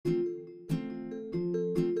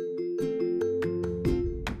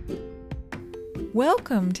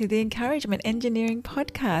Welcome to the Encouragement Engineering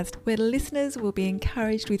Podcast, where listeners will be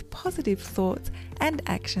encouraged with positive thoughts and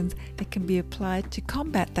actions that can be applied to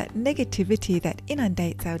combat that negativity that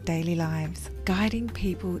inundates our daily lives, guiding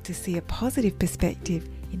people to see a positive perspective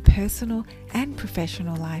in personal and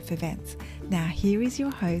professional life events. Now here is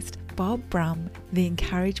your host, Bob Brum, the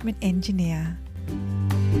Encouragement Engineer.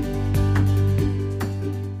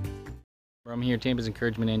 Brum here, Tampa's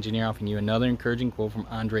Encouragement Engineer, offering you another encouraging quote from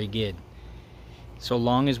Andre Gide. So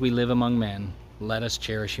long as we live among men, let us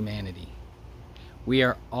cherish humanity. We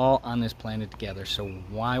are all on this planet together, so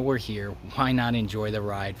while we're here, why not enjoy the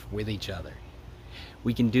ride with each other?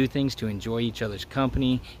 We can do things to enjoy each other's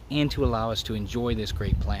company and to allow us to enjoy this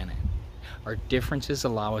great planet. Our differences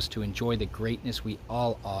allow us to enjoy the greatness we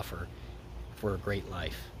all offer for a great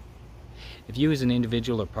life. If you as an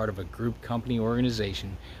individual or part of a group, company, or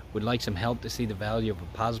organization would like some help to see the value of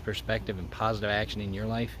a positive perspective and positive action in your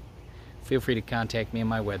life, feel free to contact me on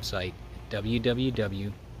my website at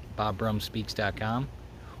www.bobbrumspeaks.com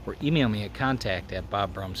or email me at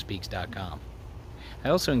contact@bobbrumspeaks.com. I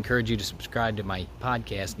also encourage you to subscribe to my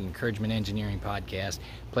podcast, the Encouragement Engineering Podcast,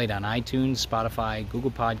 played on iTunes, Spotify,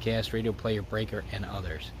 Google Podcasts, Radio Player, Breaker, and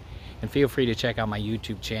others. And feel free to check out my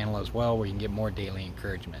YouTube channel as well, where you can get more daily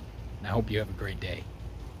encouragement. And I hope you have a great day.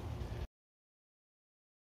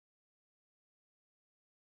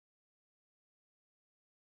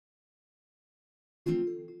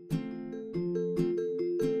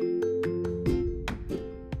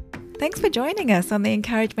 Thanks for joining us on the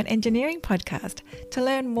Encouragement Engineering Podcast. To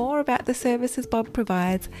learn more about the services Bob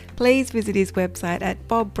provides, please visit his website at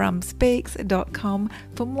bobbrumspeaks.com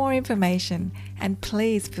for more information, and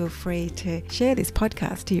please feel free to share this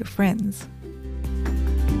podcast to your friends.